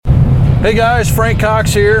Hey guys, Frank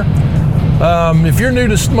Cox here. If you're new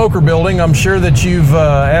to smoker building, I'm sure that you've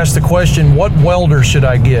asked the question, what welder should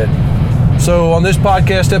I get? So on this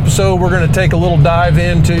podcast episode, we're going to take a little dive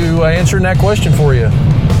into answering that question for you.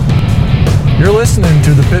 You're listening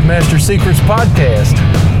to the Pitmaster Secrets podcast.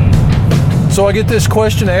 So I get this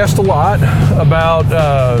question asked a lot about,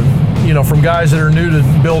 from guys that are new to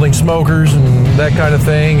building smokers and that kind of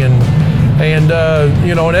thing. And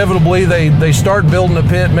inevitably they start building a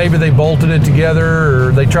pit. Maybe they bolted it together,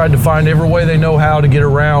 or they tried to find every way they know how to get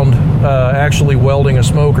around actually welding a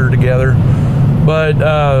smoker together. But,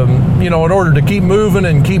 in order to keep moving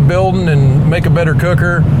and keep building and make a better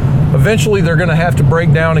cooker, eventually they're going to have to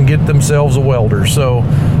break down and get themselves a welder. So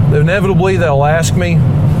inevitably they'll ask me,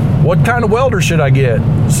 what kind of welder should I get?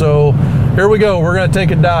 So here we go. We're going to take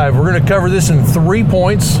a dive. We're going to cover this in 3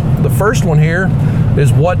 points. The first one here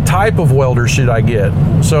is, what type of welder should I get?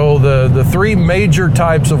 So the 3 major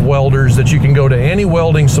types of welders that you can go to any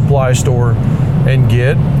welding supply store and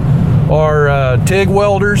get are TIG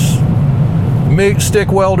welders,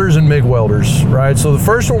 stick welders, and MIG welders, right? So the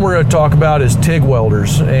first one we're going to talk about is TIG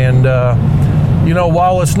welders. And,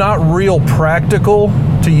 while it's not real practical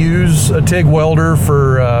to use a TIG welder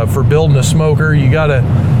for building a smoker, you got to,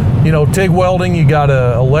 TIG welding, you got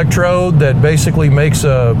a electrode that basically makes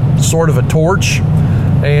a sort of a torch,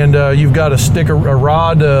 and you've got to stick a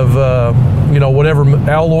rod of, whatever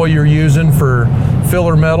alloy you're using for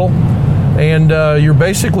filler metal, and you're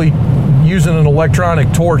basically using an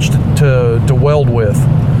electronic torch to weld with.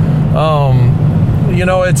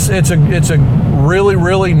 It's a really,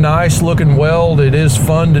 really nice looking weld. It is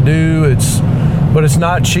fun to do. But it's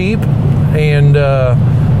not cheap, and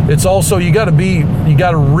it's also, you got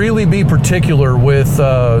to really be particular with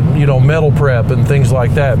metal prep and things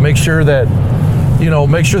like that. Make sure that you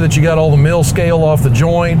got all the mill scale off the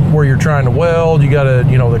joint where you're trying to weld. You got to,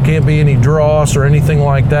 there can't be any dross or anything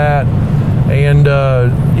like that. And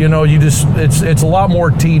it's a lot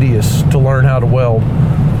more tedious to learn how to weld.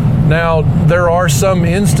 Now, there are some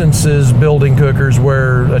instances building cookers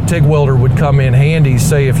where a TIG welder would come in handy.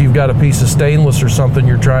 Say if you've got a piece of stainless or something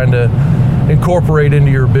you're trying to incorporate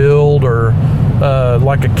into your build, or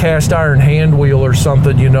like a cast iron hand wheel or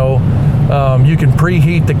something, you can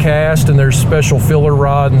preheat the cast, and there's special filler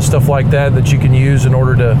rod and stuff like that you can use in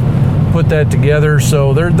order to put that together.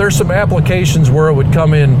 So there's some applications where it would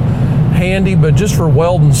come in handy, but just for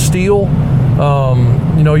welding steel,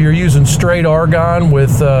 you're using straight argon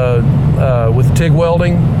with TIG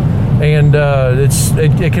welding, and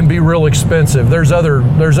it can be real expensive. There's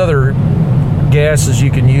other gases you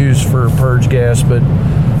can use for purge gas, but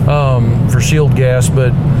for shield gas.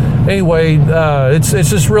 But anyway, it's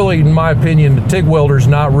just really, in my opinion, the TIG welder is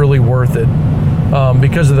not really worth it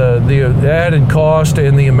because of the added cost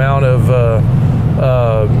and the amount of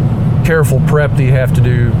careful prep that you have to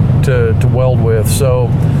do to weld with. So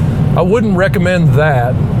I wouldn't recommend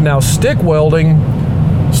that. Now, stick welding's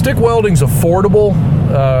affordable.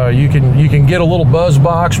 You can get a little buzz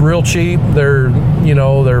box real cheap. They're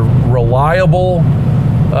reliable.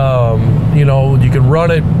 You can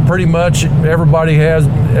run it pretty much.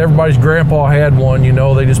 Everybody's grandpa had one.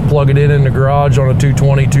 They just plug it in the garage on a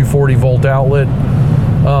 220, 240 volt outlet.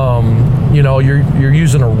 You're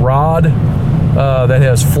using a rod that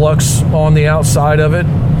has flux on the outside of it.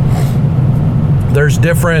 There's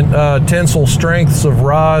different tensile strengths of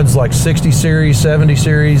rods, like 60 series, 70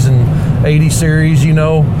 series, and 80 series,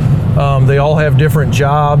 They all have different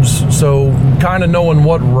jobs, so kind of knowing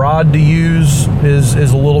what rod to use is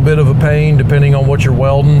a little bit of a pain, depending on what you're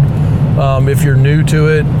welding, if you're new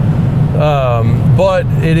to it. But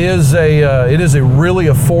it is a really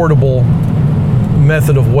affordable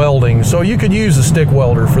method of welding, so you could use a stick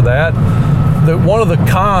welder for that. One of the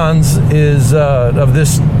cons is of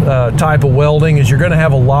this type of welding is you're going to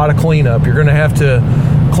have a lot of cleanup. You're going to have to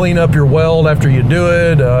clean up your weld after you do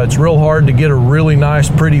it. It's real hard to get a really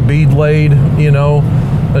nice, pretty bead laid,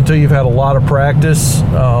 until you've had a lot of practice.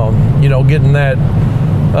 Getting that,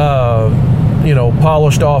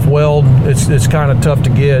 polished off weld, it's kind of tough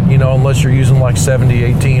to get, unless you're using like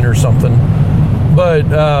 70-18 or something. But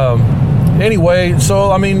anyway,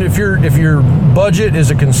 so if your budget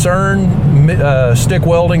is a concern, stick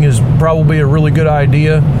welding is probably a really good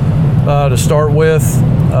idea to start with.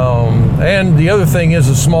 And the other thing is,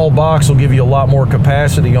 a small box will give you a lot more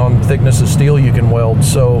capacity on thickness of steel you can weld.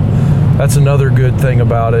 So that's another good thing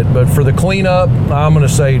about it. But for the cleanup, I'm going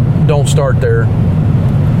to say don't start there.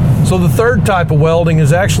 So the third type of welding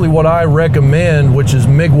is actually what I recommend, which is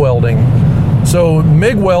MIG welding. So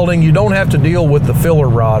MIG welding, you don't have to deal with the filler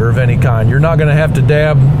rod of any kind. You're not going to have to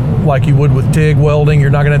dab like you would with TIG welding. You're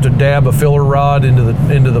not going to have to dab a filler rod into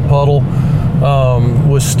the puddle.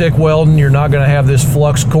 With stick welding, you're not going to have this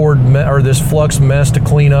flux cord or this flux mess to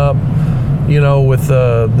clean up. With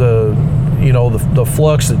the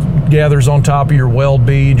flux that gathers on top of your weld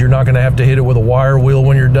bead, you're not going to have to hit it with a wire wheel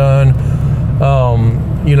when you're done.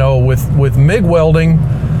 With MIG welding, you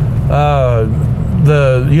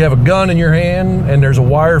have a gun in your hand and there's a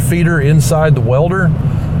wire feeder inside the welder,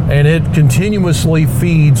 and it continuously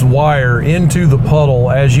feeds wire into the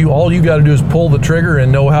puddle all you got to do is pull the trigger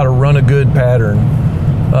and know how to run a good pattern.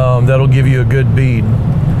 That'll give you a good bead.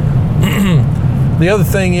 The other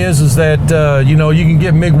thing is that you can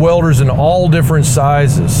get MIG welders in all different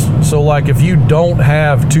sizes. So like if you don't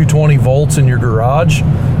have 220 volts in your garage,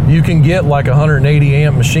 you can get like a 180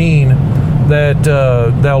 amp machine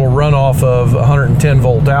that'll run off of a 110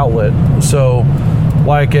 volt outlet. So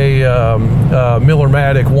like a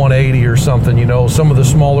Millermatic 180 or something. Some of the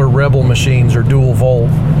smaller Rebel machines are dual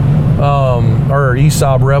volt, or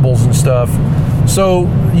ESOB Rebels and stuff. So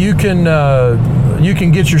you can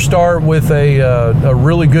get your start with a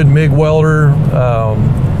really good MIG welder.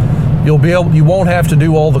 You won't have to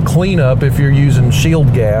do all the cleanup if you're using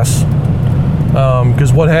shield gas,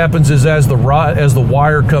 because what happens is as the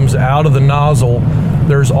wire comes out of the nozzle,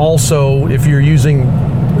 there's also, if you're using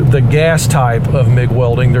the gas type of MIG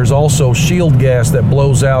welding, there's also shield gas that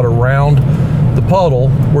blows out around the puddle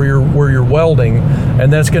where you're welding,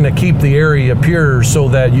 and that's going to keep the area pure so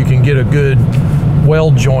that you can get a good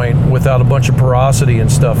weld joint without a bunch of porosity and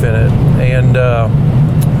stuff in it. And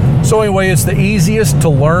so anyway, it's the easiest to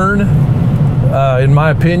learn, in my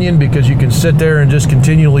opinion, because you can sit there and just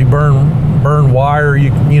continually burn wire.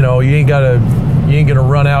 You ain't gonna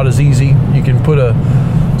run out as easy. You can put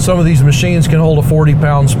some of these machines can hold a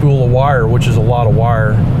 40-pound spool of wire, which is a lot of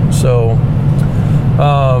wire. So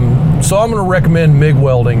I'm going to recommend MIG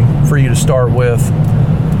welding for you to start with.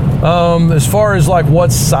 As far as like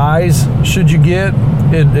what size should you get,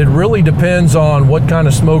 it really depends on what kind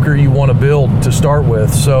of smoker you want to build to start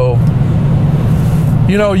with. So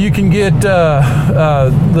you can get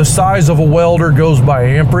the size of a welder goes by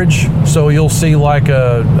amperage. So you'll see like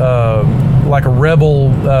a Rebel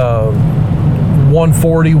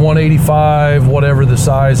 140, 185, whatever the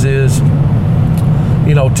size is,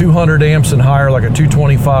 200 amps and higher, like a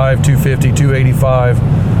 225, 250,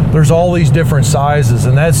 285. There's all these different sizes,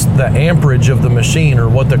 and that's the amperage of the machine, or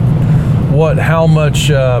how much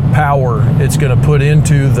power it's going to put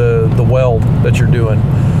into the weld that you're doing.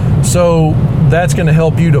 So that's going to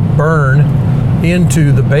help you to burn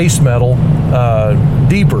into the base metal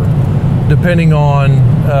deeper, depending on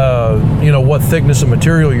what thickness of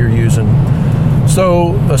material you're using.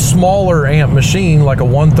 So a smaller amp machine like a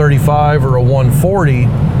 135 or a 140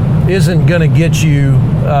 isn't going to get you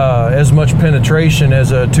as much penetration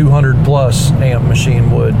as a 200 plus amp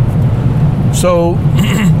machine would. So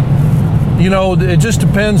it just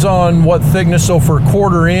depends on what thickness. So for a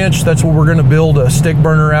 1/4 inch, that's what we're going to build a stick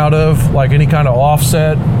burner out of, like any kind of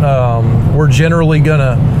offset. We're generally going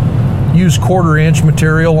to use 1/4 inch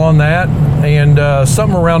material on that, and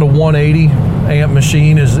something around a 180 amp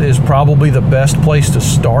machine is probably the best place to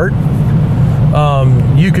start.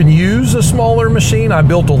 You can use a smaller machine. I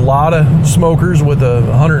built a lot of smokers with a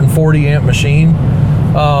 140 amp machine.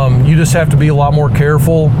 You just have to be a lot more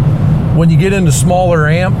careful. When you get into smaller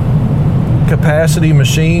amp capacity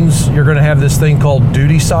machines, you're going to have this thing called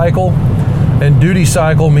duty cycle. And duty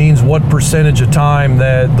cycle means what percentage of time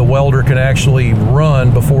that the welder can actually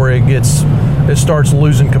run before it starts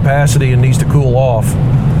losing capacity and needs to cool off.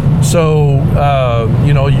 So,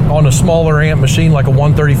 on a smaller amp machine like a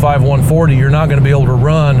 135, 140, you're not going to be able to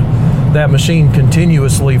run that machine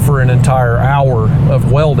continuously for an entire hour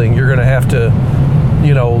of welding. You're going to have to,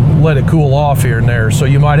 let it cool off here and there. So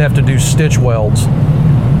you might have to do stitch welds.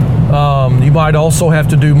 You might also have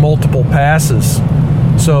to do multiple passes.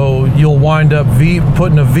 So you'll wind up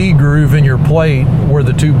putting a V groove in your plate where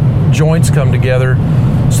the two joints come together,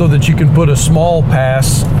 so that you can put a small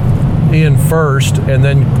pass in first and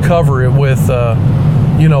then cover it with a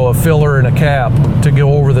filler and a cap to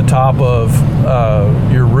go over the top of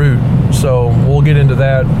your root. So we'll get into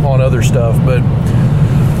that on other stuff. But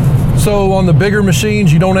so on the bigger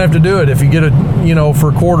machines, you don't have to do it. If you get for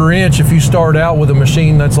a 1/4 inch, if you start out with a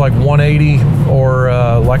machine that's like 180 or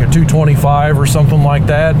like a 225 or something like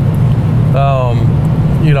that,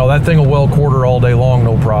 that thing will weld 1/4 all day long,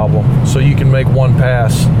 no problem. So you can make one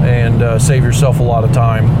pass and save yourself a lot of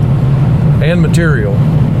time and material.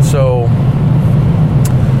 So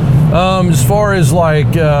as far as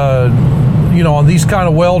like on these kind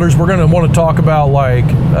of welders, we're going to want to talk about like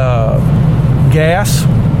gas.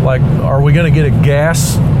 Like, are we going to get a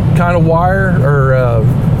gas kind of wire or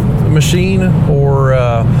machine, or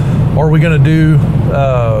are we going to do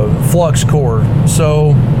flux core?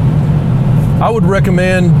 So I would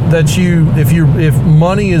recommend that if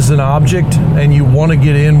money is an object and you want to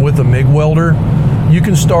get in with a MIG welder, you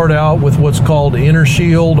can start out with what's called inner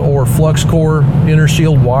shield or flux core inner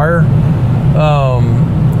shield wire.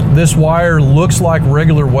 This wire looks like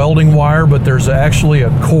regular welding wire, but there's actually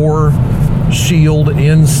a core shield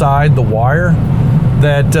inside the wire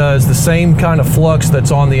that is the same kind of flux that's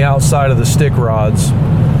on the outside of the stick rods.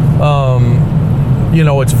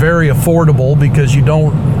 It's very affordable because you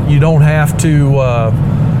don't have to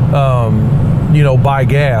buy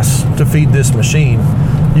gas to feed this machine.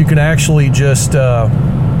 You can actually just pull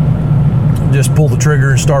the trigger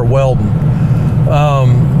and start welding.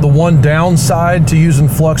 The one downside to using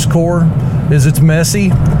flux core is it's messy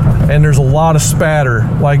and there's a lot of spatter.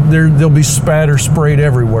 Like there'll be spatter sprayed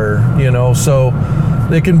everywhere, so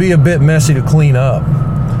it can be a bit messy to clean up.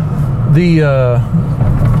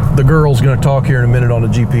 The girl's going to talk here in a minute on the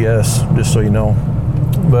GPS, just so you know.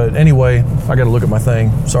 But anyway, I got to look at my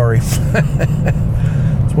thing. Sorry.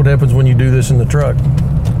 That's what happens when you do this in the truck.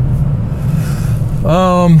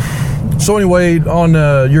 So anyway, you're going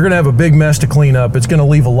to have a big mess to clean up. It's going to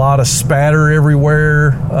leave a lot of spatter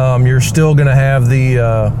everywhere. You're still going to have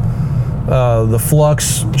the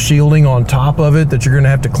flux shielding on top of it that you're going to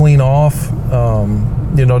have to clean off.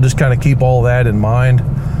 Just kind of keep all that in mind.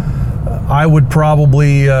 I would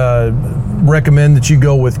probably recommend that you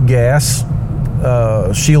go with gas,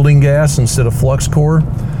 shielding gas instead of flux core.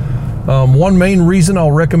 One main reason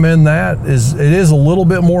I'll recommend that is it is a little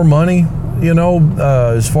bit more money,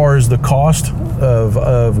 as far as the cost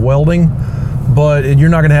of welding, but you're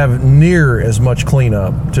not going to have near as much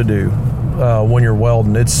cleanup to do when you're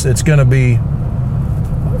welding. It's going to be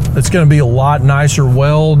a lot nicer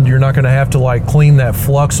weld. You're not going to have to clean that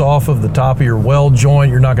flux off of the top of your weld joint.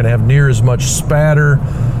 You're not going to have near as much spatter.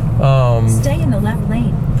 Stay in the left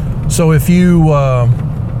lane. So if you,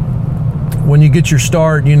 when you get your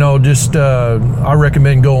start, I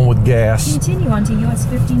recommend going with gas. Continue onto US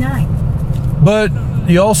 59. But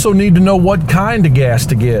you also need to know what kind of gas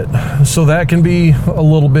to get. So that can be a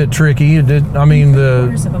little bit tricky.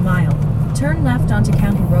 3/4 of a mile. Turn left onto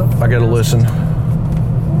County Road 4000. I got to listen.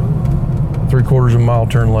 3/4 of a mile,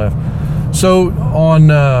 turn left. So on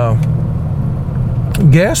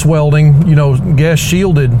gas welding, gas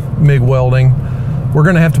shielded MIG welding, we're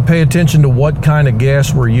going to have to pay attention to what kind of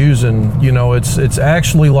gas we're using. It's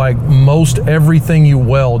actually like most everything you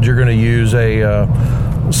weld, you're going to use a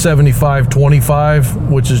 75-25,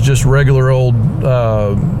 which is just regular old,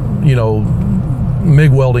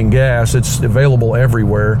 MIG welding gas. It's available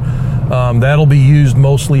everywhere. That'll be used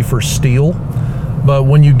mostly for steel. But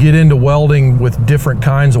when you get into welding with different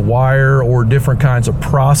kinds of wire or different kinds of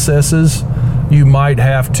processes, you might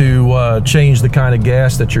have to change the kind of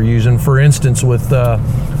gas that you're using. For instance, with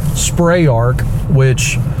spray arc,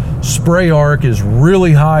 which spray arc is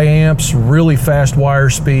really high amps, really fast wire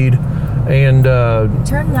speed, and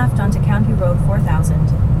turn left onto County Road 4000.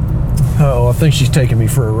 Oh, I think she's taking me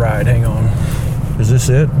for a ride. Hang on. Is this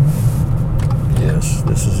it? Yes,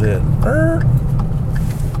 this is it.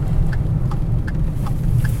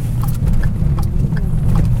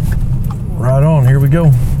 Right on, here we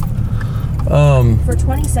go. For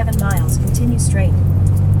 27 miles, continue straight.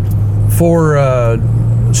 For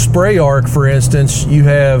spray arc, for instance, you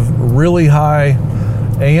have really high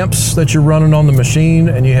amps that you're running on the machine,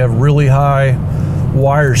 and you have really high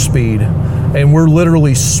wire speed. And we're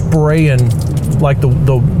literally spraying like the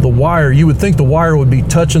wire. You would think the wire would be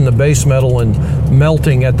touching the base metal and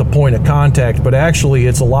melting at the point of contact, but actually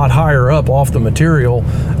it's a lot higher up off the material,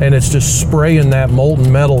 and it's just spraying that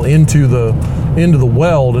molten metal into the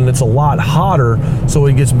weld, and it's a lot hotter, so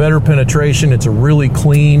it gets better penetration. It's a really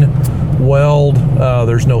clean weld.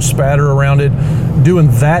 There's no spatter around it. Doing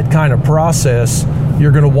that kind of process,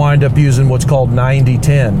 you're going to wind up using what's called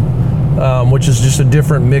 90-10. Which is just a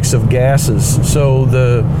different mix of gases. So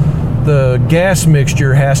the gas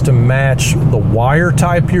mixture has to match the wire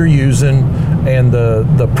type you're using and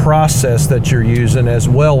the process that you're using, as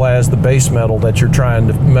well as the base metal that you're trying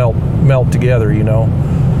to melt together.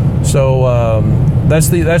 So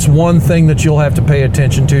that's one thing that you'll have to pay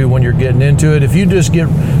attention to when you're getting into it. If you're just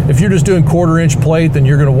doing 1/4-inch plate, then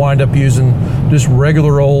you're going to wind up using just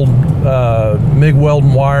regular old MIG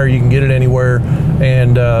welding wire. You can get it anywhere,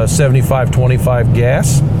 and 75-25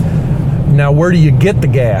 gas. Now, where do you get the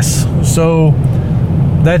gas? So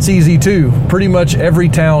that's easy too. Pretty much every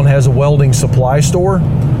town has a welding supply store,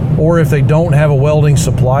 or if they don't have a welding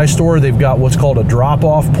supply store, they've got what's called a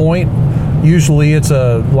drop-off point. Usually it's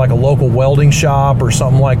like a local welding shop or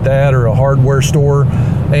something like that, or a hardware store,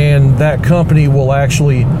 and that company will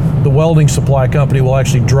actually, the welding supply company will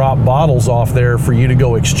actually drop bottles off there for you to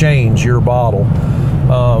go exchange your bottle.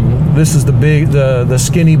 This is the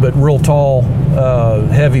skinny but real tall,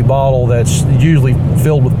 heavy bottle that's usually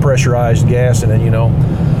filled with pressurized gas in it, you know.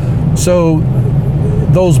 So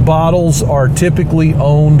those bottles are typically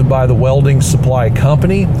owned by the welding supply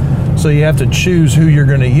company. So you have to choose who you're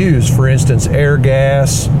going to use. For instance, Air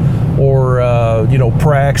Gas or,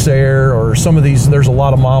 Prax Air, or some of these. There's a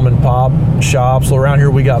lot of mom and pop shops. Around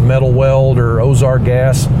here we got Metal Weld or Ozark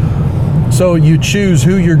Gas. So you choose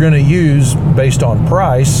who you're going to use based on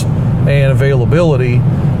price and availability,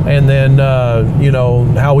 and then,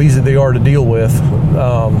 how easy they are to deal with.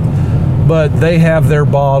 But they have their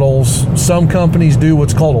bottles. Some companies do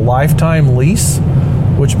what's called a lifetime lease,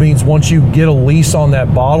 which means once you get a lease on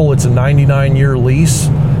that bottle, it's a 99-year lease,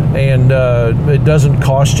 and it doesn't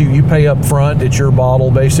cost you. You pay up front. It's your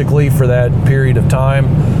bottle basically for that period of time,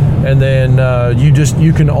 and then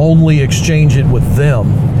you can only exchange it with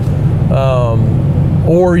them.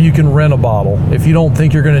 Or you can rent a bottle. If you don't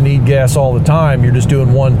think you're going to need gas all the time, you're just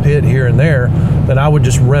doing one pit here and there, then I would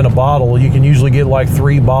just rent a bottle. You can usually get like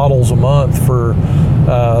 3 bottles a month for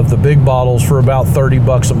the big bottles for about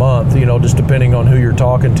 $30 a month, just depending on who you're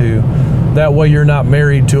talking to. That way you're not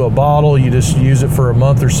married to a bottle. You just use it for a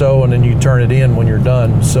month or so, and then you turn it in when you're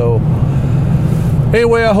done. So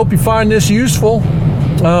anyway, I hope you find this useful.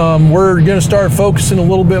 We're going to start focusing a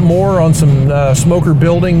little bit more on some smoker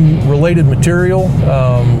building related material.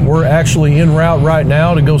 We're actually en route right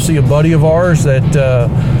now to go see a buddy of ours that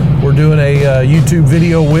we're doing a YouTube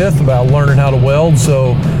video with about learning how to weld.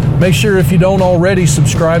 So make sure, if you don't already,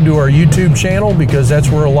 subscribe to our YouTube channel, because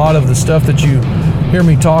that's where a lot of the stuff that you hear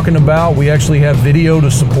me talking about, we actually have video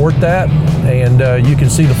to support that, and you can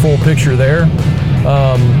see the full picture there.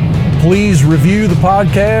 Please review the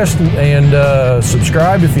podcast and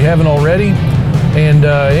subscribe if you haven't already. And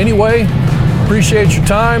anyway, appreciate your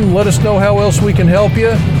time. Let us know how else we can help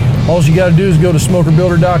you. All you got to do is go to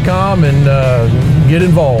smokerbuilder.com and get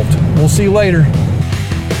involved. We'll see you later.